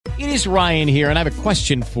It is Ryan here, and I have a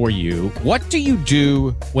question for you. What do you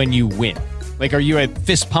do when you win? Like, are you a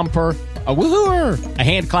fist pumper, a woohooer, a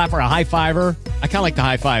hand clapper, a high fiver? I kind of like the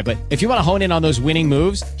high five, but if you want to hone in on those winning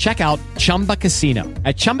moves, check out Chumba Casino.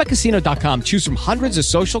 At ChumbaCasino.com, choose from hundreds of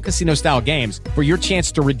social casino style games for your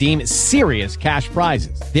chance to redeem serious cash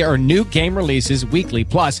prizes. There are new game releases weekly,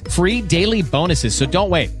 plus free daily bonuses. So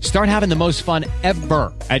don't wait. Start having the most fun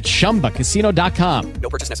ever at ChumbaCasino.com. No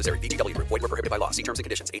purchase necessary. VGW Group. Void where prohibited by law. See terms and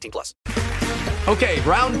conditions. 18+. Okay,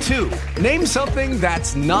 round two. Name something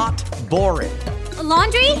that's not boring. A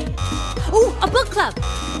laundry? Ooh, a book club.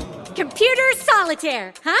 Computer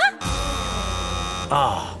solitaire,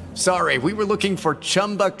 huh? Sorry, we were looking for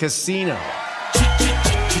Chumba Casino.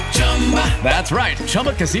 That's right.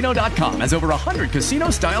 ChumbaCasino.com has over 100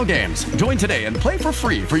 casino-style games. Join today and play for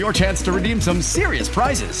free for your chance to redeem some serious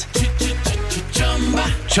prizes.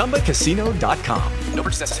 ChumbaCasino.com. No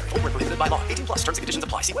purchase necessary. Void where prohibited by law. 18+. Terms and conditions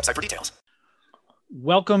apply. See website for details.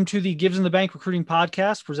 Welcome to the Gives in the Bank Recruiting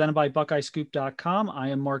Podcast presented by BuckeyeScoop.com. I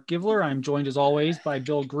am Mark Givler. I'm joined as always by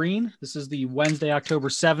Bill Green. This is the Wednesday, October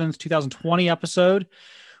 7th, 2020 episode.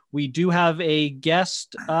 We do have a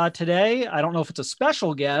guest today. I don't know if it's a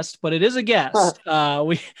special guest, but it is a guest.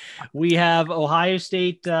 We have Ohio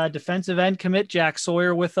State defensive end commit Jack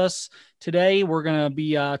Sawyer with us today. We're going to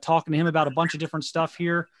be talking to him about a bunch of different stuff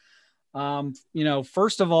here.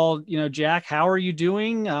 First of all, Jack, how are you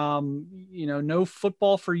doing? No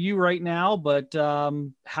football for you right now, but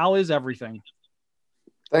how is everything?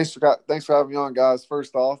 Thanks for having me on, guys.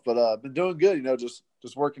 First off, but been doing good. Just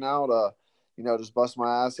working out. Just bust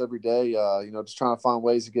my ass every day. Just trying to find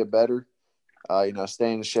ways to get better.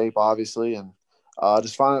 Staying in shape, obviously, and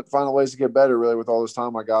just finding ways to get better. Really, with all this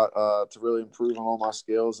time I got to really improve on all my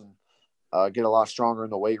skills and get a lot stronger in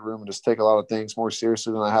the weight room and just take a lot of things more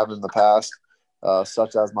seriously than I have in the past,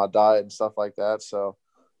 such as my diet and stuff like that. So,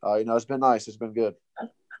 it's been nice. It's been good.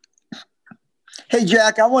 Hey,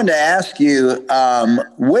 Jack, I wanted to ask you,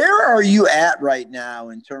 where are you at right now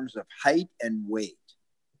in terms of height and weight?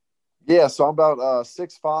 Yeah, so I'm about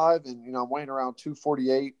 6'5", and, I'm weighing around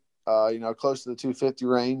 248, close to the 250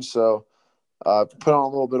 range. So put on a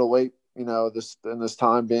little bit of weight, this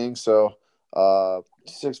time being. So 6'5",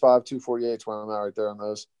 248 is where I'm at right there on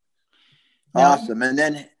those. Awesome. And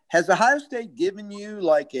then has Ohio State given you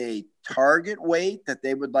like a target weight that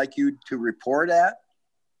they would like you to report at?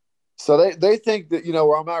 So they think that,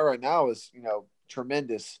 where I'm at right now is,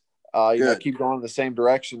 tremendous. Keep going in the same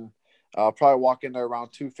direction. Probably walk in there around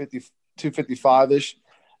 250, 255-ish.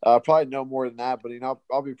 Probably no more than that, but,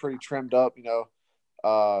 I'll be pretty trimmed up,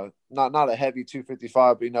 not a heavy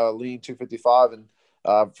 255, but, a lean 255. And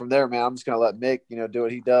from there, man, I'm just going to let Mick, do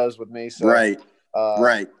what he does with me. So, right.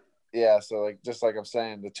 Yeah. So just like I'm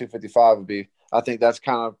saying, the 255 would be, I think that's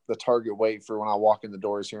kind of the target weight for when I walk in the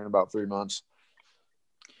doors here in about 3 months.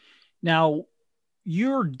 Now,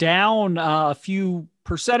 you're down a few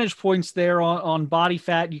percentage points there on body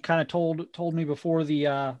fat. You kind of told me before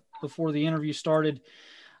the interview started.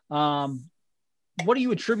 What do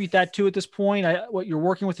you attribute that to at this point? What you're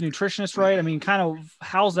working with a nutritionist, right? I mean, kind of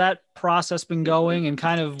how's that process been going, and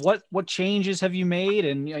kind of what changes have you made?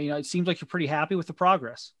 And it seems like you're pretty happy with the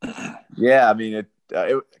progress. Yeah, I mean, it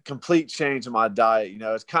complete change in my diet.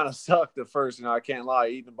 It's kind of sucked at first. I can't lie,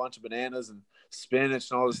 eating a bunch of bananas and spinach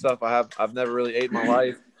and all this stuff I've never really ate in my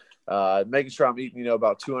life. Making sure I'm eating,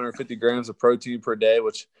 about 250 grams of protein per day,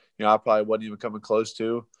 which, I probably wasn't even coming close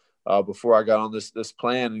to before I got on this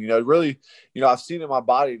plan. And, really, I've seen in my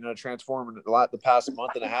body, transform a lot the past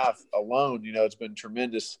month and a half alone. It's been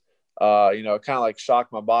tremendous. It kind of like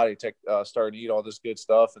shocked my body, starting to eat all this good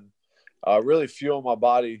stuff and really fuel my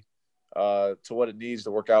body to what it needs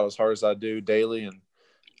to work out as hard as I do daily. And,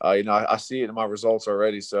 I see it in my results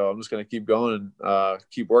already. So I'm just going to keep going and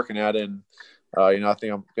keep working at it. And, I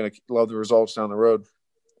think I'm going to love the results down the road.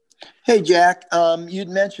 Hey, Jack, you'd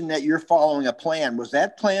mentioned that you're following a plan. Was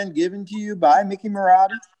that plan given to you by Mickey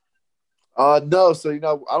Marotti? No. So, I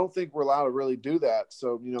don't think we're allowed to really do that.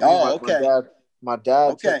 So, my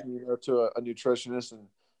dad took me to a nutritionist,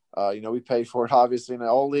 and, we paid for it, obviously, and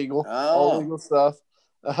all legal stuff.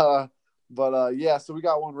 So we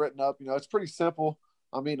got one written up. It's pretty simple.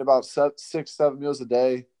 I'm eating about 6-7 meals a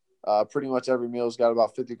day. Pretty much every meal's got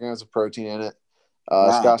about 50 grams of protein in it.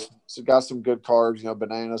 It's got some good carbs,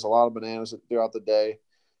 bananas, a lot of bananas throughout the day,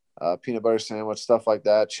 peanut butter sandwich, stuff like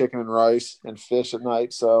that, chicken and rice and fish at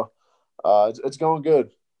night. So it's going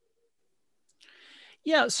good.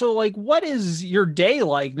 Yeah. So what is your day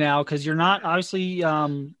like now? Cause you're not obviously,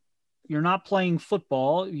 you're not playing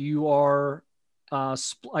football. You are, I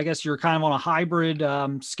guess you're kind of on a hybrid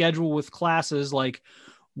schedule with classes.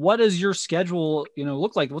 what does your schedule,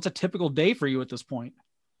 look like? What's a typical day for you at this point?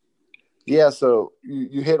 Yeah. So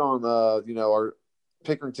you hit on, our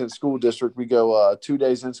Pickerington school district. We go 2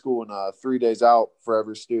 days in school and 3 days out for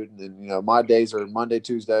every student. And, my days are Monday,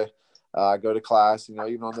 Tuesday. I go to class,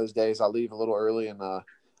 even on those days I leave a little early and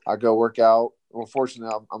I go work out. Well,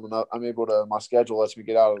 fortunately, I'm able to. My schedule lets me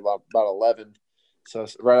get out at about 11. So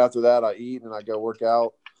right after that, I eat and I go work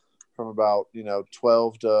out from about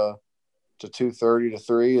 12 to 2:30 to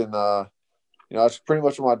 3, and that's pretty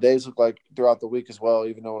much what my days look like throughout the week as well.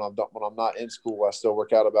 Even though when I'm not in school, I still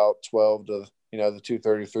work out about 12 to the 2:30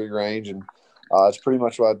 to 3 range, and it's pretty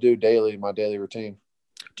much what I do daily. My daily routine.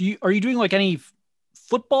 Are you doing like any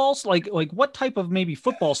footballs? Like what type of maybe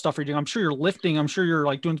football stuff are you doing? I'm sure you're lifting. I'm sure you're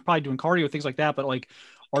like probably doing cardio, things like that. But like,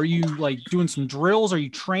 are you like doing some drills? Are you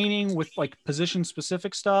training with like position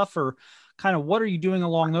specific stuff, or kind of what are you doing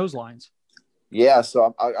along those lines? Yeah.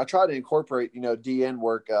 So I try to incorporate, DN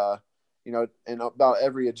work, in about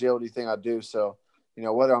every agility thing I do. So,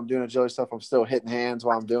 whether I'm doing agility stuff, I'm still hitting hands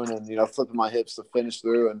while I'm doing it and, flipping my hips to finish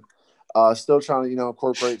through, and still trying to,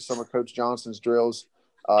 incorporate some of Coach Johnson's drills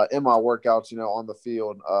in my workouts, on the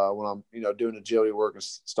field when I'm, doing agility work and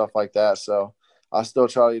stuff like that. So I still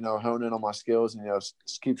try to, hone in on my skills and,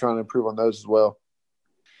 just keep trying to improve on those as well.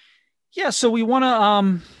 Yeah. So we want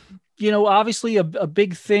to, obviously a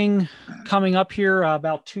big thing coming up here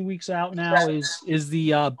about 2 weeks out now is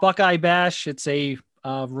the Buckeye Bash. It's a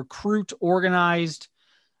recruit organized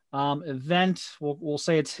event. We'll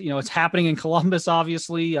say it's happening in Columbus,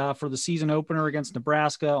 obviously, for the season opener against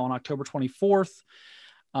Nebraska on October 24th.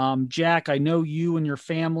 Jack, I know you and your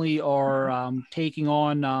family are taking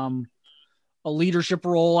on a leadership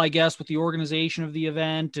role, I guess, with the organization of the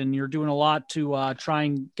event, and you're doing a lot to try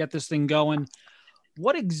and get this thing going.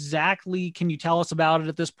 What exactly can you tell us about it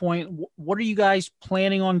at this point? What are you guys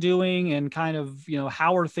planning on doing, and kind of,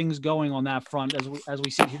 how are things going on that front as we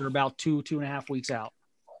sit here about 2.5 weeks out?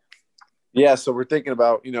 Yeah. So we're thinking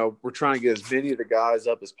about, we're trying to get as many of the guys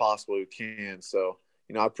up as possible who can. So,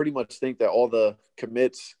 I pretty much think that all the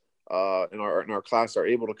commits in our class are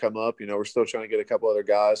able to come up. We're still trying to get a couple other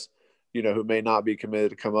guys, who may not be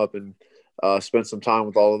committed to come up and spend some time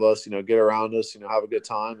with all of us, get around us, have a good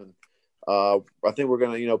time. And I think we're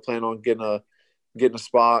going to, plan on getting a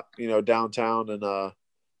spot, downtown and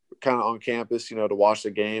kind of on campus, to watch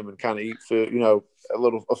the game and kind of eat food,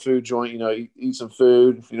 a food joint, eat some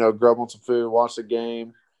food, grub on some food, watch the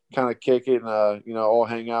game, kind of kick it and, all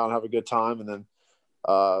hang out and have a good time. And then,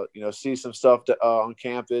 see some stuff on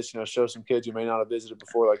campus, show some kids you may not have visited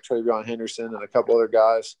before, like Travion Henderson and a couple other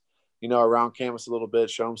guys, around campus a little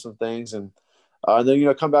bit, show them some things. And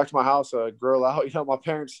then, come back to my house, grill out. My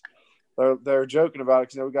parents, they're joking about it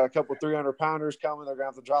because, we got a couple 300-pounders coming. They're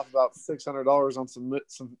going to have to drop about $600 on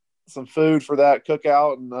some food for that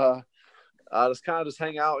cookout. And just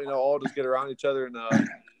hang out, all just get around each other and,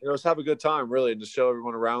 just have a good time, really, and just show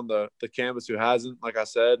everyone around the campus who hasn't, like I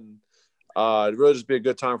said. And it'd really just be a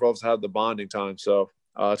good time for us to have the bonding time. So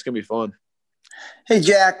it's going to be fun. Hey,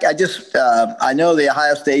 Jack, I know the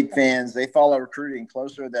Ohio State fans, they follow recruiting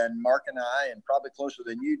closer than Mark and I, and probably closer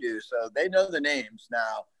than you do. So they know the names.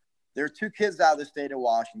 Now, there are two kids out of the state of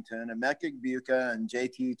Washington, Emeka Egbuka and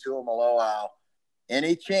JT Tuimoloau.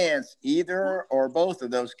 Any chance either or both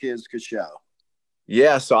of those kids could show?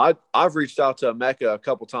 Yeah, so I've reached out to Emeka a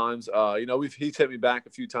couple times. He's hit me back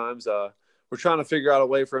a few times. We're trying to figure out a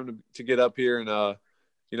way for him to get up here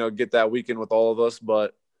and, get that weekend with all of us.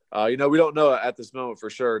 But, we don't know at this moment for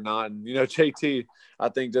sure. Not. And, JT, I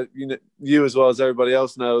think that, you as well as everybody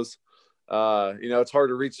else knows, it's hard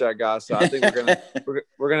to reach that guy. So I think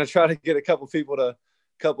we're going to try to get a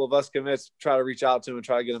couple of us commits, try to reach out to him and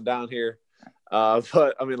try to get him down here.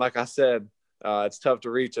 But I mean, like I said, it's tough to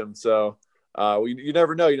reach him. So you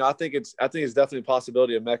never know. I think it's definitely a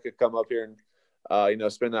possibility of Emeka come up here and,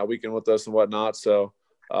 spend that weekend with us and whatnot. So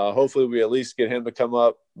hopefully we at least get him to come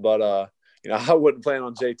up. But, I wouldn't plan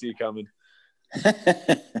on JT coming.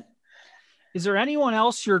 Is there anyone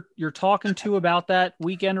else you're talking to about that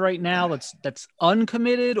weekend right now that's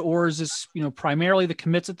uncommitted, or is this, primarily the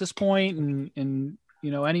commits at this point? And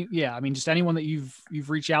just anyone that you've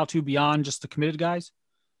reached out to beyond just the committed guys?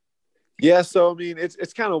 Yeah. So, I mean,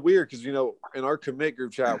 it's kind of weird because, in our commit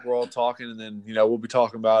group chat, we're all talking and then, we'll be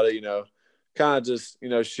talking about it, kind of just,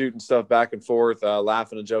 shooting stuff back and forth,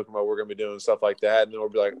 laughing and joking about what we're going to be doing and stuff like that. And then we'll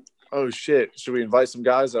be like, oh shit, should we invite some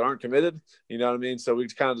guys that aren't committed? You know what I mean? So we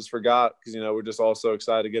kind of just forgot because, we're just all so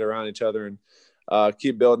excited to get around each other and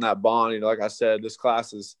keep building that bond. Like I said, this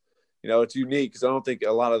class is, it's unique because I don't think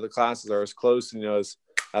a lot of the classes are as close,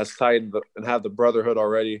 as tight and have the brotherhood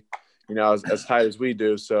already, as tight as we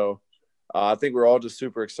do. So I think we're all just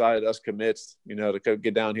super excited, us commits, to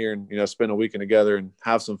get down here and, spend a weekend together and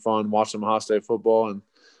have some fun, watch some Ohio State football, and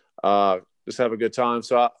just have a good time.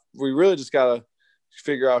 So we really just got to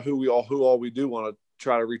figure out who all we do want to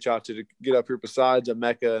try to reach out to get up here besides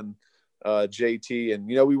Emeka and JT. And,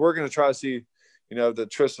 we were going to try to see, the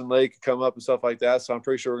Tristan Lake come up and stuff like that. So I'm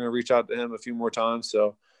pretty sure we're going to reach out to him a few more times.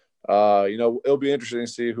 So, it'll be interesting to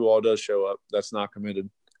see who all does show up that's not committed.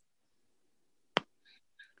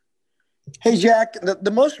 Hey, Jack,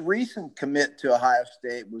 the most recent commit to Ohio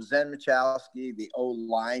State was Zen Michalski, the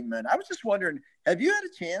O-lineman. I was just wondering, have you had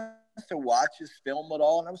a chance to watch his film at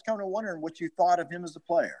all? And I was kind of wondering what you thought of him as a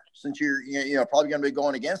player, since you're probably going to be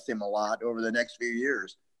going against him a lot over the next few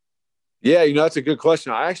years. Yeah, that's a good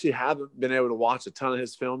question. I actually haven't been able to watch a ton of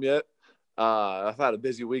his film yet. I've had a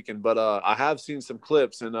busy weekend, but I have seen some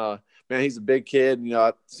clips, and man, he's a big kid.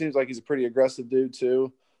 It seems like he's a pretty aggressive dude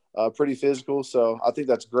too. Pretty physical. So I think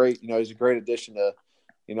that's great. He's a great addition to,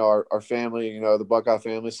 our family, the Buckeye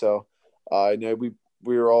family. So,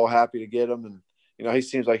 we were all happy to get him, and, he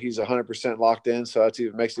seems like he's 100% locked in. So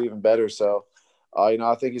that makes it even better. So,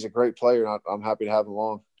 I think he's a great player, and I'm happy to have him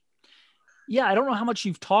along. Yeah. I don't know how much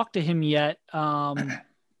you've talked to him yet.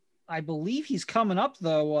 I believe he's coming up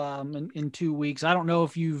though, in 2 weeks. I don't know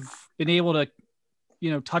if you've been able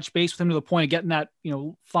to, touch base with him to the point of getting that,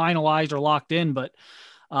 finalized or locked in, but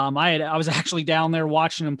I was actually down there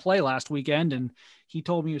watching him play last weekend, and he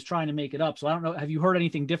told me he was trying to make it up. So I don't know. Have you heard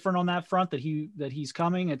anything different on that front that he's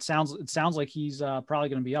coming? It sounds like he's probably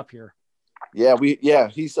going to be up here. Yeah,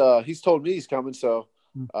 he's told me he's coming. So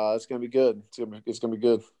it's going to be good. It's going to be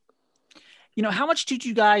good. How much did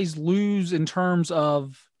you guys lose in terms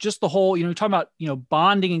of just the whole, you're talking about,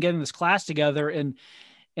 bonding and getting this class together, and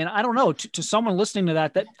I don't know, to someone listening to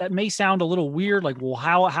that may sound a little weird. Like, well,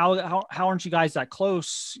 how aren't you guys that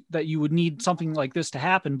close that you would need something like this to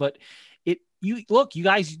happen? But you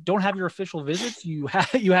guys don't have your official visits. You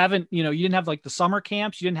haven't, you didn't have like the summer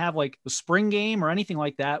camps. You didn't have like the spring game or anything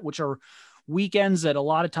like that, which are weekends that a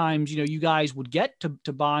lot of times, you guys would get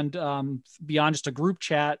to bond beyond just a group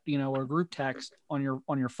chat, or group text on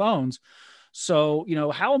your phones. So,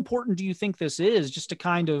 how important do you think this is just to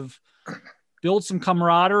kind of build some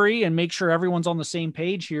camaraderie and make sure everyone's on the same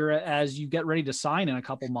page here as you get ready to sign in a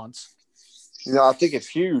couple months? I think it's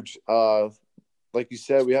huge. Like you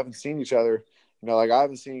said, we haven't seen each other. Like I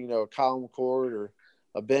haven't seen, Kyle McCord or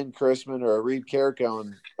a Ben Chrisman or a Reed Carrico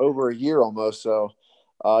in over a year almost. So,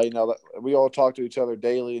 we all talk to each other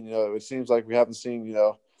daily, and, it seems like we haven't seen,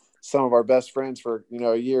 some of our best friends for,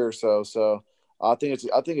 a year or so. So I think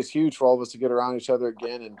it's huge for all of us to get around each other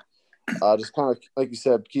again, and just kind of, like you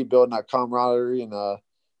said, keep building that camaraderie and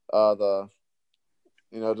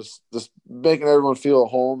just making everyone feel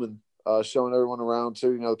at home, and showing everyone around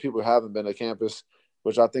too, the people who haven't been to campus,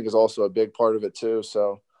 which I think is also a big part of it too.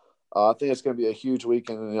 So I think it's going to be a huge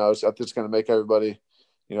weekend, and, I think it's going to make everybody,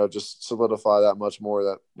 just solidify that much more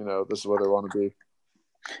that, this is where they want to be.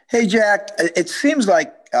 Hey, Jack, it seems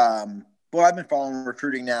like, I've been following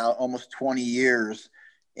recruiting now almost 20 years,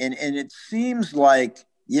 and it seems like,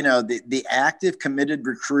 the active committed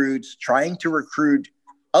recruits trying to recruit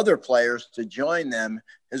other players to join them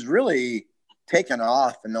has really taken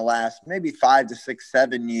off in the last maybe 5 to 6,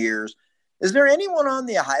 7 years. Is there anyone on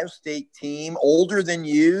the Ohio State team older than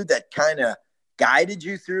you that kind of guided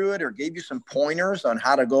you through it or gave you some pointers on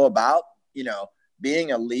how to go about,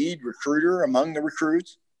 being a lead recruiter among the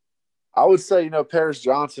recruits? I would say, Paris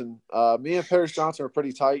Johnson. Me and Paris Johnson are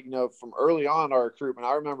pretty tight, from early on our recruitment.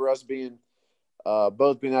 I remember us being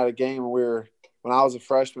both being at a game when I was a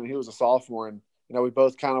freshman, he was a sophomore, and, we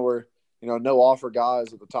both kind of were, no offer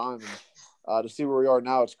guys at the time. And to see where we are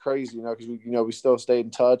now, it's crazy, because we still stayed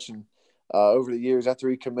in touch. And over the years after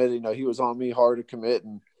he committed, he was on me hard to commit.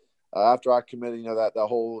 And after I committed, that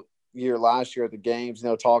whole year last year at the games,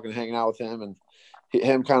 talking, hanging out with him, and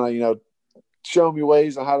him kind of, showing me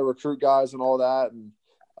ways on how to recruit guys and all that. And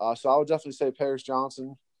so I would definitely say Paris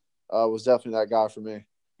Johnson was definitely that guy for me.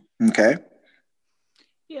 Okay.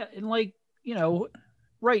 Yeah. And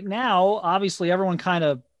right now, obviously everyone kind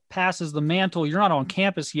of passes the mantle. You're not on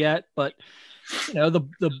campus yet, but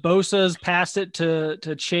the Bosa's passed it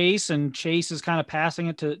to Chase, and Chase is kind of passing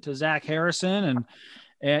it to Zach Harrison.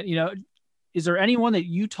 And is there anyone that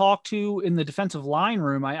you talk to in the defensive line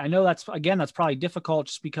room? I know that's probably difficult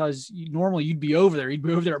just because normally you'd be over there. You'd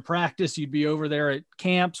be over there at practice. You'd be over there at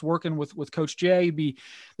camps working with Coach Jay.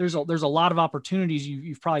 There's a lot of opportunities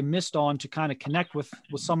you've probably missed on to kind of connect with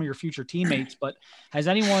some of your future teammates. But has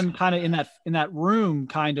anyone kind of in that room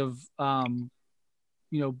kind of,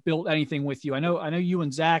 built anything with you? I know you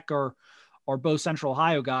and Zach are both Central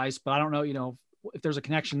Ohio guys, but I don't know, if there's a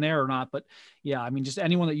connection there or not. But yeah, I mean, just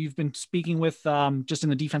anyone that you've been speaking with, just in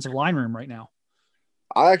the defensive line room right now.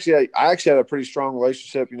 I actually had a pretty strong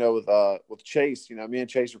relationship, with Chase. Me and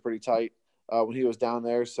Chase were pretty tight when he was down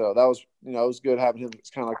there. So that was, it was good having him. It's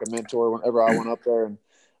kind of like a mentor whenever I went up there and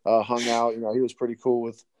hung out. He was pretty cool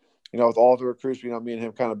with, with all the recruits. Me and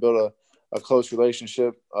him kind of built a close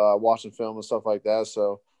relationship, watching film and stuff like that.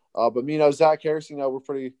 So, but Zach Harris,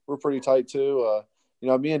 we're pretty tight too.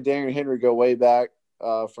 Me and Darian Henry go way back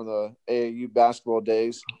from the AAU basketball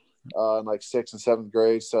days in like 6th and 7th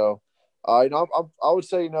grade. So, I would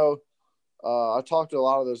say, I talk to a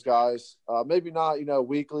lot of those guys, maybe not,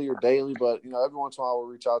 weekly or daily, but, every once in a while we'll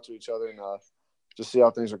reach out to each other and just see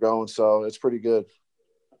how things are going. So it's pretty good.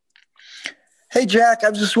 Hey, Jack, I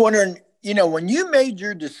was just wondering, when you made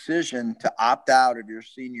your decision to opt out of your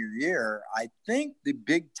senior year, I think the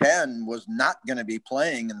Big Ten was not going to be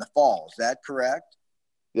playing in the fall. Is that correct?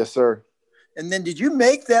 Yes, sir. And then did you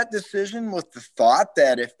make that decision with the thought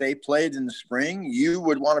that if they played in the spring, you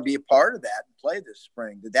would want to be a part of that and play this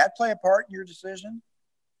spring? Did that play a part in your decision?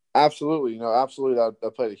 Absolutely. Absolutely.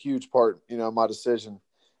 That played a huge part, in my decision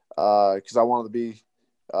because I wanted to be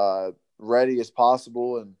ready as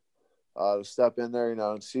possible and to step in there,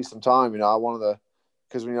 and see some time. I wanted to,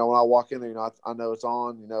 because when I walk in there, I know it's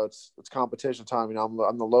on. It's competition time.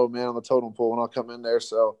 I'm the low man on the totem pole when I come in there.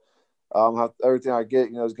 So everything I get,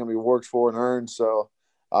 is going to be worked for and earned. So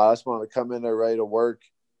I just wanted to come in there ready to work.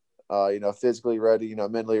 Physically ready,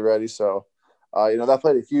 mentally ready. So that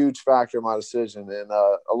played a huge factor in my decision, and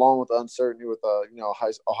along with the uncertainty with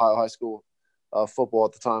Ohio high school football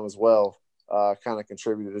at the time as well, kind of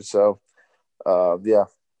contributed. So yeah.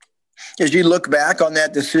 As you look back on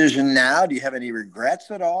that decision now, do you have any regrets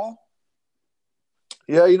at all?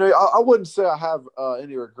 Yeah, I wouldn't say I have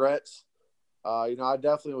any regrets. I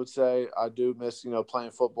definitely would say I do miss,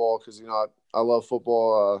 playing football because, I love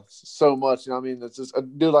football so much. It's just a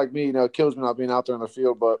dude like me, it kills me not being out there in the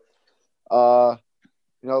field. But,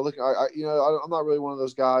 look, I'm not really one of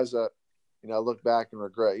those guys that, look back and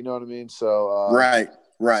regret. You know what I mean? So right.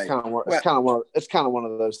 It's kind of one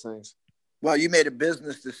of those things. Well, you made a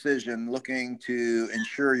business decision looking to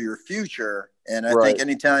ensure your future. And I think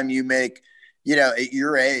anytime you make, at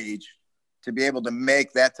your age, to be able to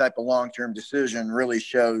make that type of long-term decision really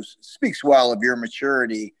speaks well of your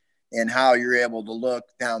maturity and how you're able to look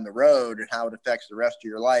down the road and how it affects the rest of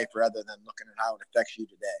your life rather than looking at how it affects you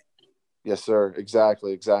today. Yes, sir.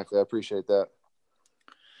 Exactly. I appreciate that.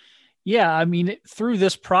 Yeah. Through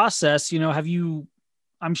this process,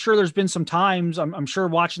 I'm sure there's been some times I'm sure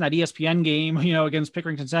watching that ESPN game, against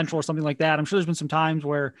Pickerington Central or something like that. I'm sure there's been some times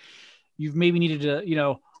where you've maybe needed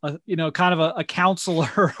to, kind of a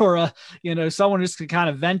counselor or someone just to kind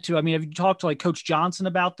of vent to. Have you talked to like Coach Johnson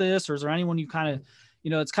about this, or is there anyone you kind of,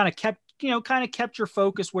 it's kind of kept your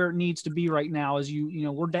focus where it needs to be right now as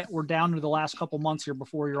we're down to the last couple months here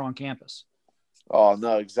before you're on campus? Oh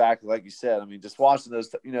no, exactly. Like you said, just watching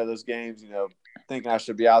those, those games, thinking I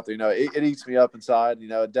should be out there, it eats me up inside,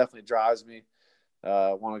 it definitely drives me,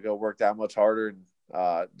 want to go work that much harder,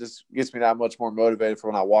 and just gets me that much more motivated for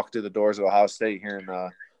when I walk through the doors of Ohio State here in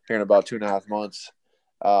about 2.5 months.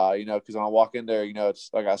 Because when I walk in there, it's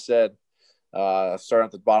like I said, starting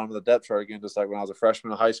at the bottom of the depth chart again, just like when I was a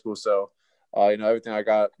freshman in high school. So, everything I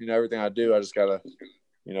got, everything I do, I just gotta,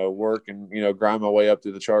 work and grind my way up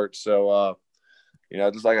through the charts. So,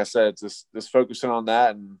 just like I said, just focusing on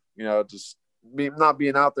that, and just not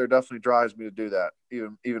being out there definitely drives me to do that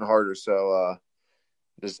even harder. So,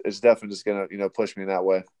 it's definitely just gonna push me in that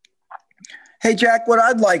way. Hey, Jack, what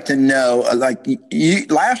I'd like to know,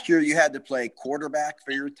 last year you had to play quarterback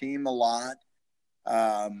for your team a lot.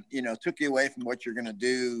 Took you away from what you're going to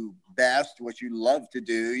do best, what you love to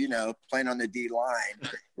do, playing on the D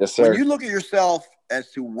line. Yes, sir. When you look at yourself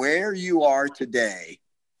as to where you are today,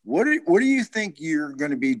 what do you think you're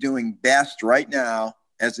going to be doing best right now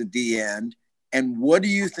as a D end? And what do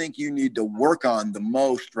you think you need to work on the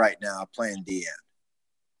most right now playing D end?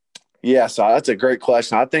 Yeah, so that's a great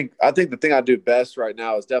question. I think the thing I do best right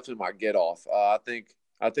now is definitely my get off. I think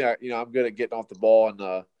I'm good at getting off the ball, and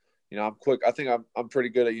I'm quick. I think I'm pretty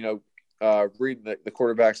good at reading the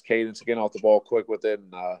quarterback's cadence and getting off the ball quick with it,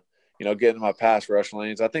 and getting in my pass rush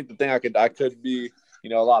lanes. I think the thing I could be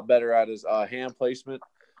a lot better at is hand placement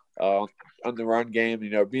on the run game.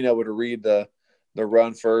 Being able to read the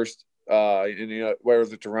run first. And whether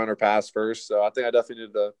it's to run or pass first. So I think I definitely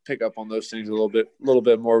need to pick up on those things a little bit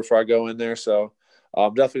more before I go in there. So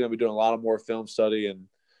I'm definitely going to be doing a lot of more film study and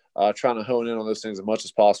trying to hone in on those things as much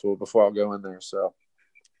as possible before I go in there. So.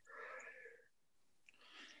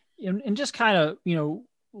 And just kind of,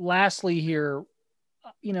 lastly here,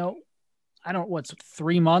 I don't, what's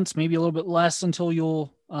 3 months, maybe a little bit less until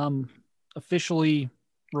you'll officially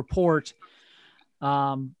report.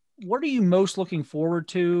 What are you most looking forward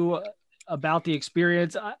to about the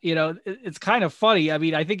experience? It's kind of funny. I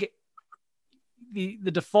mean, I think the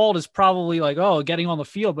default is probably like, oh, getting on the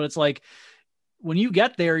field, but it's like, when you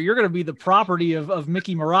get there, you're going to be the property of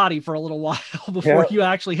Mickey Marotti for a little while before you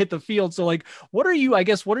actually hit the field. So like, what are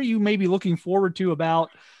you maybe looking forward to about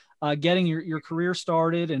getting your career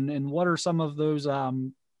started, and what are some of those,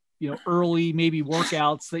 early maybe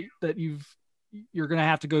workouts that you're going to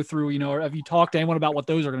have to go through, or have you talked to anyone about what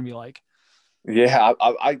those are going to be like? Yeah,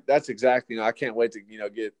 I that's exactly, I can't wait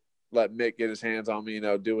to, let Mick get his hands on me,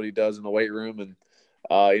 do what he does in the weight room, and,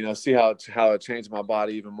 see how it changed my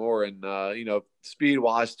body even more. And, speed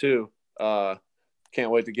wise too. Can't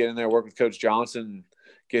wait to get in there, work with Coach Johnson, and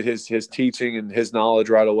get his teaching and his knowledge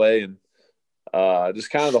right away. And, just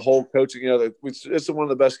kind of the whole coaching, it's one of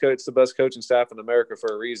the best it's the best coaching staff in America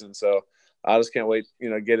for a reason. So I just can't wait,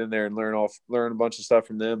 get in there and learn a bunch of stuff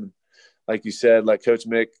from them. And like you said, let Coach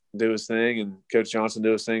Mick do his thing and Coach Johnson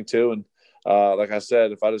do his thing too. And, like I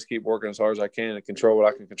said, if I just keep working as hard as I can and control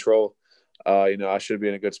what I can control, I should be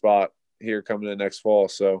in a good spot here coming in next fall.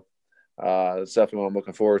 So that's definitely what I'm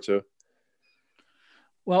looking forward to.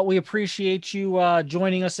 Well, we appreciate you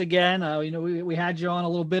joining us again. We had you on a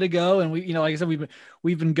little bit ago, and we, like I said,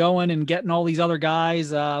 we've been going and getting all these other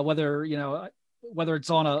guys, whether it's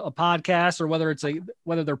on a podcast or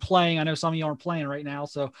whether they're playing. I know some of you aren't playing right now,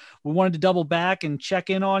 so we wanted to double back and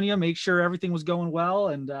check in on you, make sure everything was going well,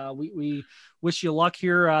 and we wish you luck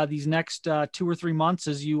here these next 2 or 3 months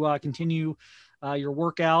as you continue your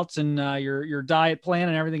workouts and your diet plan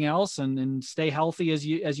and everything else, and stay healthy as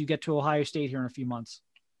you get to Ohio State here in a few months.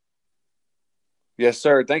 Yes,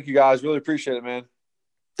 sir. Thank you, guys. Really appreciate it, man.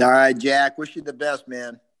 All right, Jack. Wish you the best,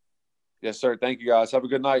 man. Yes, sir. Thank you, guys. Have a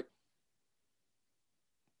good night.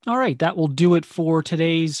 All right. That will do it for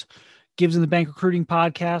today's Gibbs in the Bank Recruiting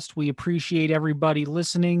Podcast. We appreciate everybody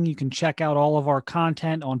listening. You can check out all of our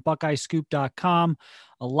content on BuckEyeScoop.com.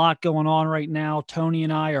 A lot going on right now. Tony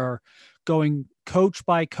and I are going coach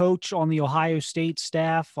by coach on the Ohio State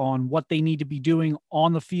staff on what they need to be doing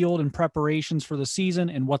on the field in preparations for the season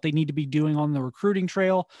and what they need to be doing on the recruiting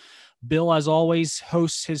trail. Bill, as always,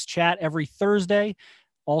 hosts his chat every Thursday.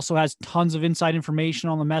 Also has tons of inside information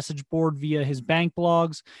on the message board via his bank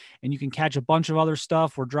blogs, and you can catch a bunch of other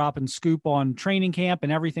stuff. We're dropping scoop on training camp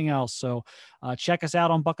and everything else. So check us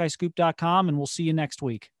out on BuckEyeScoop.com, and we'll see you next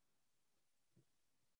week.